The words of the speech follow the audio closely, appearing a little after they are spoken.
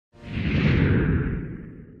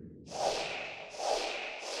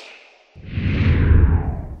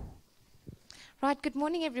Right, good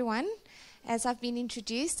morning everyone. As I've been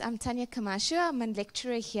introduced, I'm Tanya Kamashu. I'm a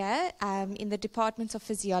lecturer here in the Department of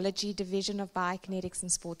Physiology, Division of Biokinetics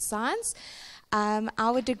and Sports Science.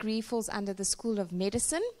 Our degree falls under the School of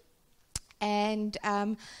Medicine, and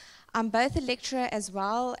I'm both a lecturer as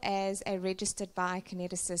well as a registered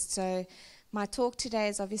biokineticist. So my talk today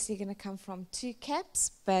is obviously going to come from two caps,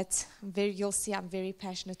 but you'll see I'm very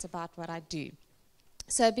passionate about what I do.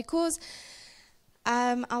 So because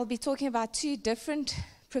I'll be talking about two different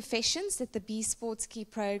professions that the B Sports Key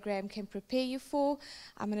program can prepare you for.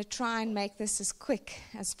 I'm going to try and make this as quick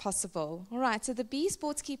as possible. All right, so the B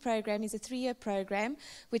Sports Key program is a 3-year program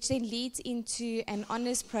which then leads into an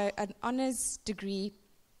honors degree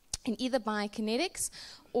in either biokinetics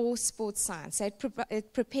or sports science. So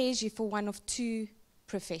it prepares you for one of two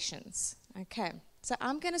professions. Okay, so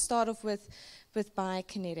I'm going to start off with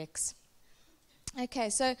biokinetics. Okay,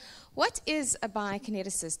 so what is a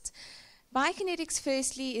biokineticist? Biokinetics,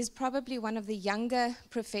 firstly, is probably one of the younger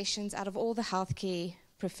professions out of all the healthcare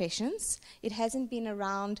professions. It hasn't been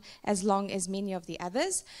around as long as many of the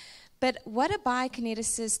others. But what a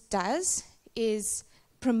biokineticist does is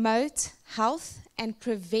promote health and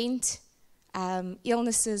prevent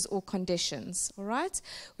illnesses or conditions, all right?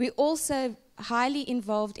 We're also highly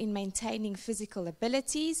involved in maintaining physical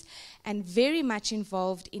abilities and very much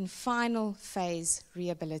involved in final phase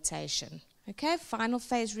rehabilitation. Okay, final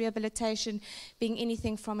phase rehabilitation being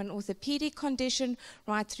anything from an orthopedic condition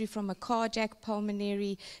right through from a cardiac,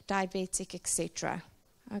 pulmonary, diabetic, etc.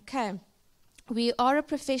 Okay. We are a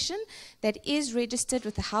profession that is registered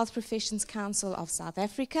with the Health Professions Council of South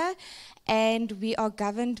Africa, and we are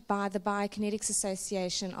governed by the Biokinetics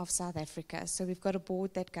Association of South Africa. So we've got a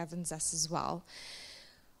board that governs us as well.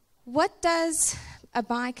 What does a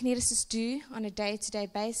biokineticist do on a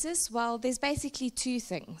day-to-day basis? Well, there's basically two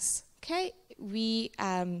things. Okay, we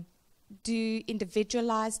do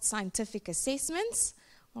individualized scientific assessments.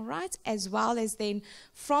 All right, as well as then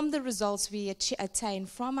from the results we attain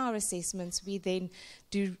from our assessments, we then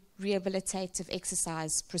do rehabilitative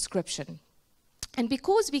exercise prescription. And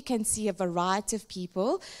because we can see a variety of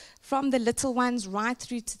people, from the little ones right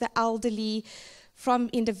through to the elderly, from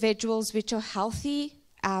individuals which are healthy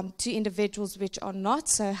to individuals which are not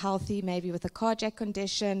so healthy, maybe with a cardiac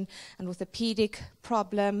condition, an orthopedic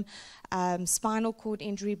problem, spinal cord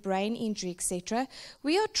injury, brain injury, etc.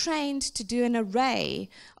 We are trained to do an array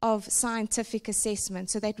of scientific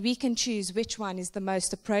assessments so that we can choose which one is the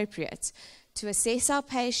most appropriate to assess our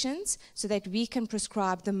patients so that we can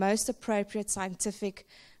prescribe the most appropriate scientific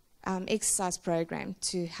exercise program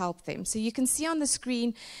to help them. So you can see on the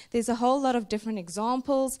screen there's a whole lot of different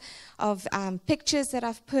examples of pictures that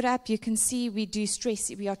I've put up. You can see we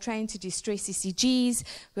are trained to do stress ECGs,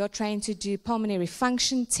 we are trained to do pulmonary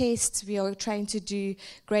function tests, we are trained to do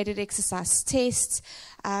graded exercise tests,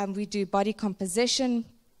 we do body composition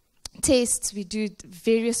tests, we do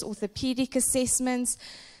various orthopedic assessments.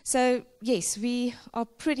 So, yes, we are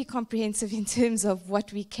pretty comprehensive in terms of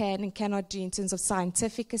what we can and cannot do in terms of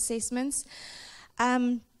scientific assessments.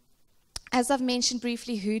 As I've mentioned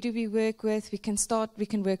briefly, who do we work with? We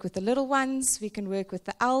can work with the little ones, we can work with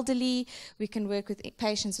the elderly, we can work with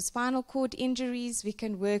patients with spinal cord injuries, we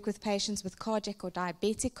can work with patients with cardiac or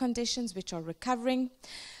diabetic conditions which are recovering.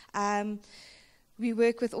 We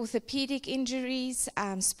work with orthopedic injuries,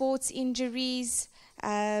 sports injuries.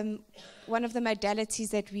 One of the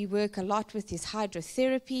modalities that we work a lot with is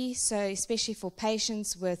hydrotherapy, so especially for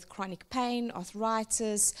patients with chronic pain,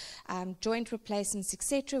 arthritis, joint replacements,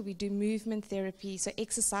 etc. We do movement therapy, so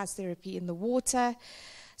exercise therapy in the water.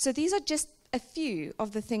 So these are just a few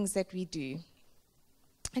of the things that we do.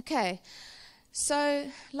 Okay, so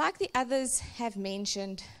like the others have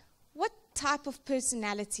mentioned, what type of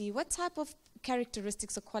personality, what type of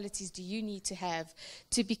characteristics or qualities do you need to have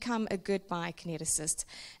to become a good biokineticist?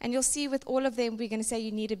 And you'll see with all of them, we're going to say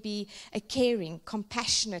you need to be a caring,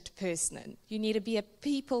 compassionate person. You need to be a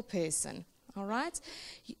people person, all right?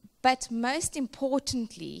 But most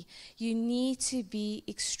importantly, you need to be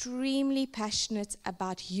extremely passionate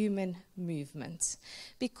about human movement,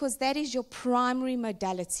 because that is your primary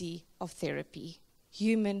modality of therapy,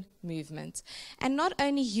 human movement. And not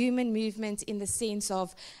only human movement in the sense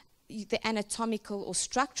of the anatomical or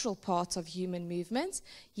structural part of human movement.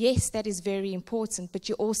 Yes, that is very important, but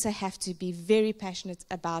you also have to be very passionate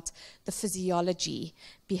about the physiology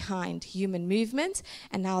behind human movement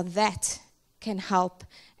and how that can help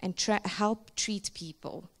and help treat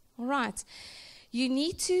people. All right. You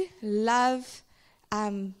need to love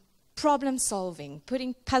problem solving,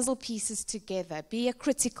 putting puzzle pieces together, be a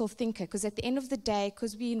critical thinker, because at the end of the day,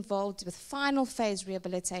 because we're involved with final phase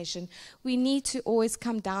rehabilitation, we need to always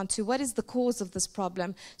come down to what is the cause of this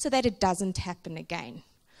problem so that it doesn't happen again.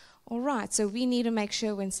 All right, so we need to make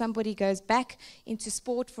sure when somebody goes back into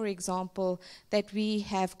sport, for example, that we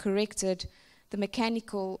have corrected the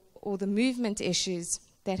mechanical or the movement issues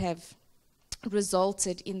that have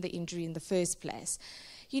resulted in the injury in the first place.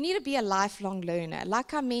 You need to be a lifelong learner.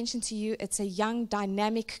 Like I mentioned to you, it's a young,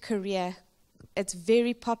 dynamic career. It's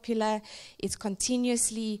very popular. It's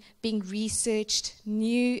continuously being researched.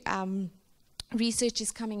 New research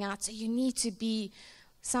is coming out. So you need to be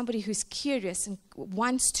somebody who's curious and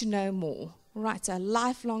wants to know more. Right, so a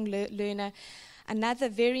lifelong learner. Another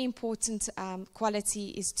very important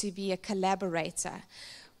quality is to be a collaborator.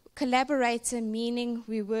 Collaborator meaning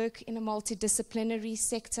we work in a multidisciplinary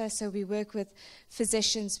sector, so we work with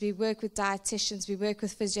physicians, we work with dietitians, we work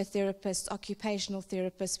with physiotherapists, occupational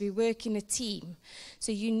therapists, we work in a team.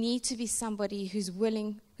 So you need to be somebody who's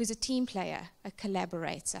willing, who's a team player, a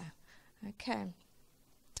collaborator. Okay.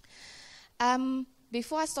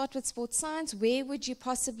 Before I start with sports science, where would you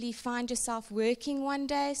possibly find yourself working one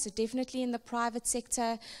day? So definitely in the private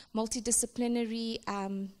sector, multidisciplinary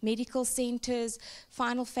medical centers,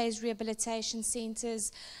 final phase rehabilitation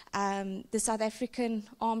centers. The South African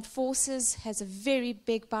Armed Forces has a very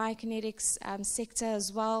big biokinetics sector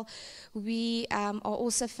as well. We are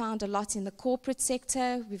also found a lot in the corporate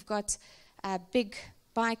sector. We've got big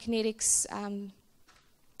biokinetics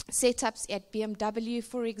setups at BMW,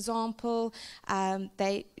 for example.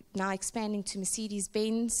 They now expanding to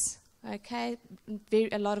Mercedes-Benz, okay?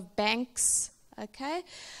 A lot of banks, okay?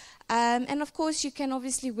 And of course, you can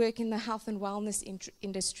obviously work in the health and wellness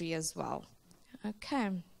industry as well, okay?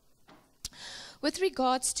 With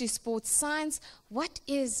regards to sports science, what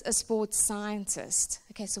is a sports scientist?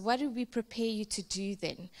 Okay, so what do we prepare you to do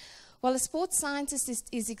then? Well, a sports scientist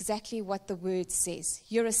is exactly what the word says.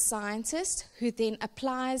 You're a scientist who then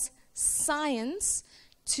applies science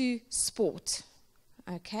to sport.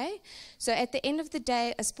 Okay? So at the end of the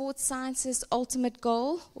day, a sports scientist's ultimate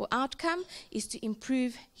goal or outcome is to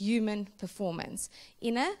improve human performance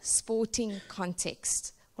in a sporting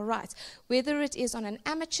context. All right. Whether it is on an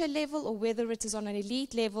amateur level or whether it is on an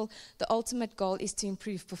elite level, the ultimate goal is to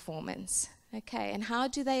improve performance. Okay, and how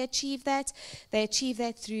do they achieve that? They achieve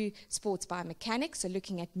that through sports biomechanics, so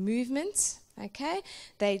looking at movements, okay?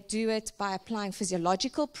 They do it by applying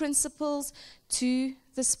physiological principles to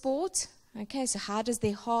the sport, okay? So how does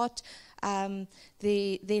their heart,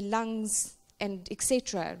 their lungs, and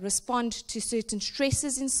etc. respond to certain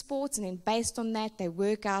stresses in sports, and then based on that, they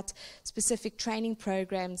work out specific training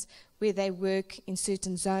programs where they work in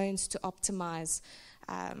certain zones to optimize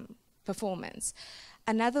performance.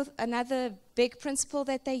 Another big principle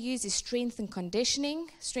that they use is strength and conditioning.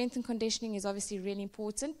 Strength and conditioning is obviously really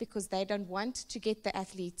important because they don't want to get the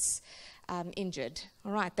athletes injured.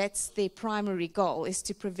 All right, that's their primary goal, is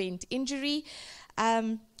to prevent injury.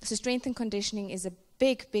 So strength and conditioning is a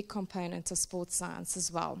big component of sports science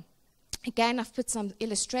as well. Again, I've put some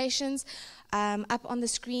illustrations up on the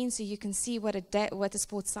screen so you can see what a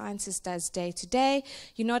sports scientist does day to day.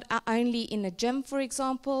 You're not only in a gym, for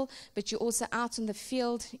example, but you're also out in the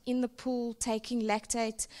field, in the pool, taking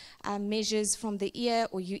lactate measures from the ear,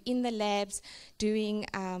 or you're in the labs doing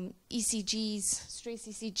ECGs, stress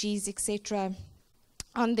ECGs, etc.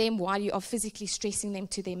 on them while you are physically stressing them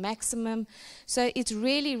to their maximum. So it's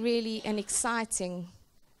really an exciting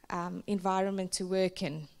environment to work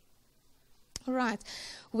in. All right,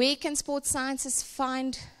 where can sports scientists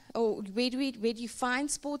find, or where do you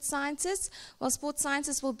find sports scientists? Well, sports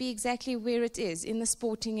scientists will be exactly where it is, in the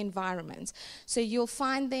sporting environment. So you'll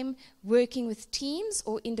find them working with teams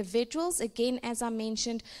or individuals. Again, as I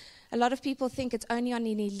mentioned, a lot of people think it's only on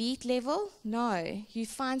an elite level. No, you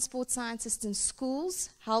find sports scientists in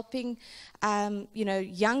schools helping,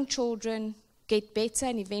 young children get better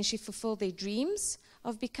and eventually fulfill their dreams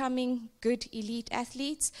of becoming good elite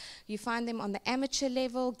athletes. You find them on the amateur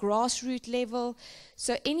level, grassroots level.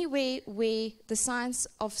 So anywhere where the science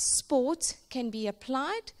of sport can be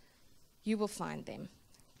applied, you will find them.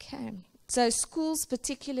 Okay. So schools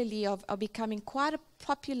particularly are becoming quite a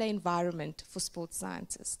popular environment for sports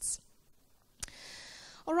scientists.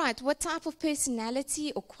 All right, what type of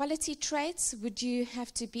personality or quality traits would you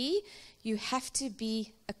have to be? You have to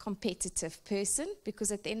be a competitive person,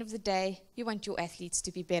 because at the end of the day, you want your athletes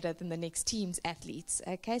to be better than the next team's athletes,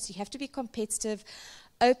 okay? So you have to be competitive,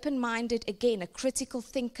 open-minded, again, a critical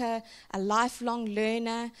thinker, a lifelong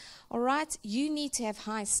learner, all right? You need to have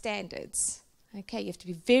high standards, Okay, you have to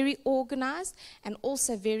be very organized, and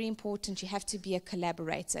also very important, you have to be a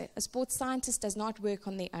collaborator. A sports scientist does not work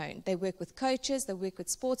on their own. They work with coaches, they work with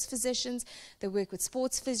sports physicians, they work with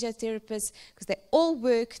sports physiotherapists, because they all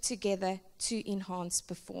work together to enhance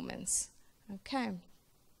performance. Okay.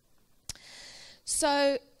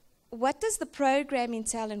 So what does the program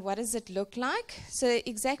entail and what does it look like? So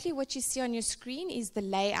exactly what you see on your screen is the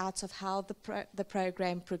layout of how the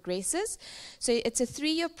program progresses. So it's a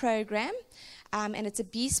 3-year program, and it's a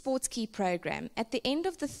B Sports Key program. At the end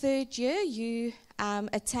of the 3rd year, you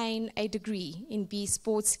attain a degree in B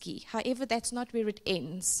Sports Key. However, that's not where it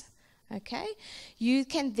ends. Okay, you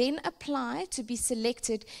can then apply to be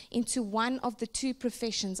selected into one of the 2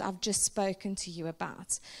 professions I've just spoken to you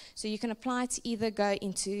about. So you can apply to either go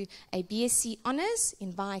into a BSc Honours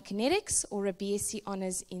in Biokinetics or a BSc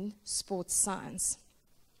Honours in Sports Science.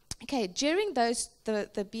 Okay, during the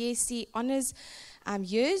BSc Honours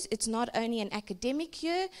years, it's not only an academic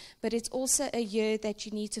year, but it's also a year that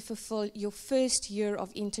you need to fulfill your 1st year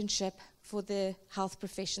of internship for the Health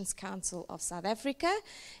Professions Council of South Africa,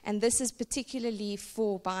 and this is particularly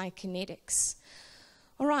for biokinetics.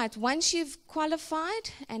 All right, once you've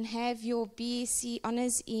qualified and have your BSc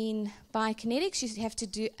Honours in Biokinetics, you have to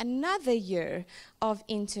do another year of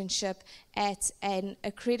internship at an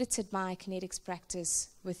accredited biokinetics practice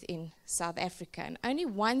within South Africa. And only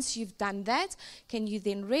once you've done that can you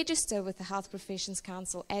then register with the Health Professions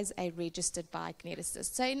Council as a registered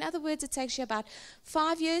biokineticist. So in other words, it takes you about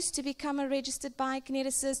 5 years to become a registered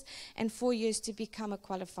biokineticist and 4 years to become a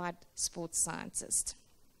qualified sports scientist.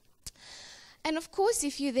 And of course,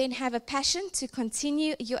 if you then have a passion to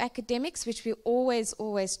continue your academics, which we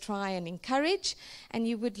always try and encourage, and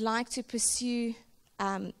you would like to pursue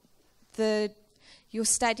your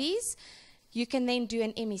studies, you can then do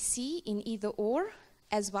an MSc in either or,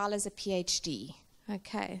 as well as a PhD.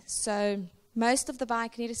 Okay, so most of the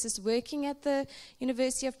biokineticists working at the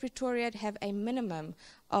University of Pretoria have a minimum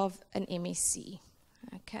of an MSc.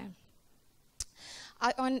 Okay.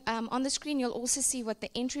 On the screen, you'll also see what the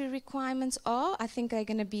entry requirements are. I think they're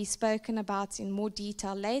going to be spoken about in more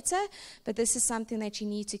detail later, but this is something that you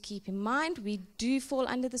need to keep in mind. We do fall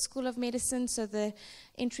under the School of Medicine, so the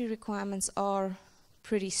entry requirements are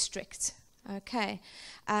pretty strict. Okay.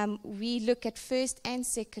 We look at 1st and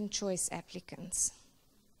 2nd choice applicants.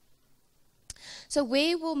 So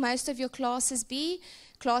where will most of your classes be?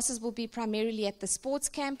 Classes will be primarily at the sports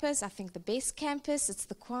campus, I think the best campus, it's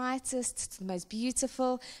the quietest, it's the most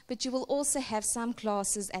beautiful, but you will also have some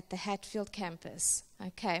classes at the Hatfield campus.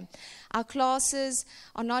 Okay. Our classes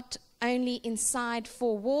are not only inside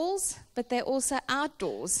 4 walls, but they're also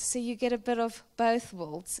outdoors, so you get a bit of both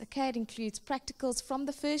worlds. Okay, it includes practicals from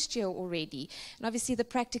the 1st year already, and obviously the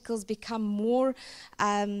practicals become more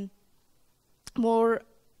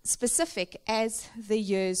specific as the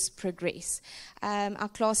years progress. Our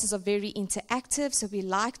classes are very interactive, so we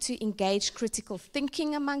like to engage critical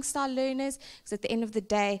thinking amongst our learners, because at the end of the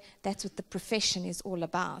day, that's what the profession is all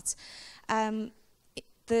about.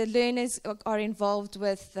 The learners are involved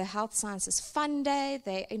with the Health Sciences Fun Day.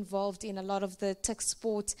 They're involved in a lot of the TIC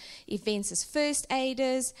sport events as first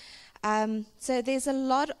aiders. So there's a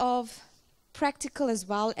lot of practical as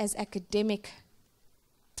well as academic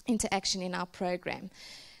interaction in our program.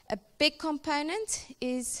 A big component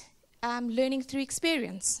is learning through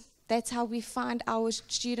experience. That's how we find our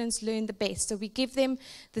students learn the best. So we give them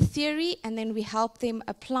the theory and then we help them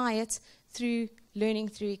apply it through learning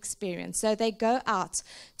through experience. So they go out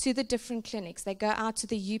to the different clinics. They go out to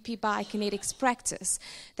the UP Biokinetics practice.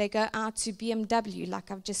 They go out to BMW,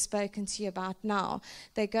 like I've just spoken to you about now.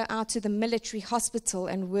 They go out to the military hospital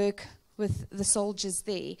and work with the soldiers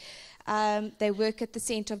there. They work at the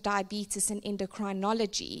Center of Diabetes and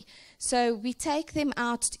Endocrinology. So we take them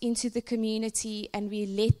out into the community and we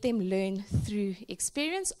let them learn through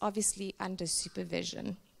experience, obviously under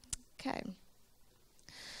supervision. Okay.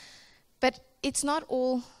 But it's not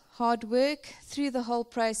all hard work. Through the whole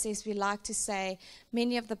process, we like to say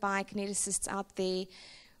many of the biokineticists out there,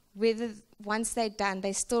 whether once they're done,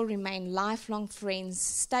 they still remain lifelong friends.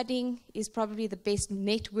 Studying is probably the best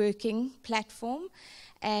networking platform.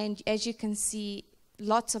 And as you can see,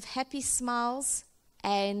 lots of happy smiles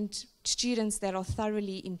and students that are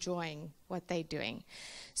thoroughly enjoying what they're doing.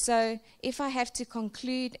 So if I have to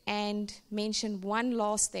conclude and mention one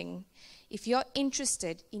last thing, if you're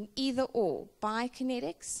interested in either or,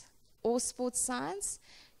 biokinetics or sports science,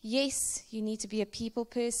 yes, you need to be a people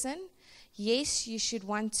person. Yes, you should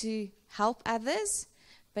want to help others,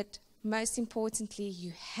 but most importantly,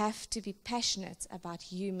 you have to be passionate about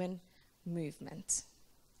human movement.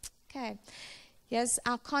 Okay. Here's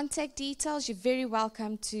our contact details. You're very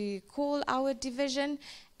welcome to call our division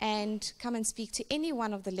and come and speak to any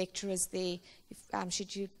one of the lecturers there if,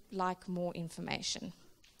 should you like more information.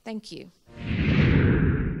 Thank you.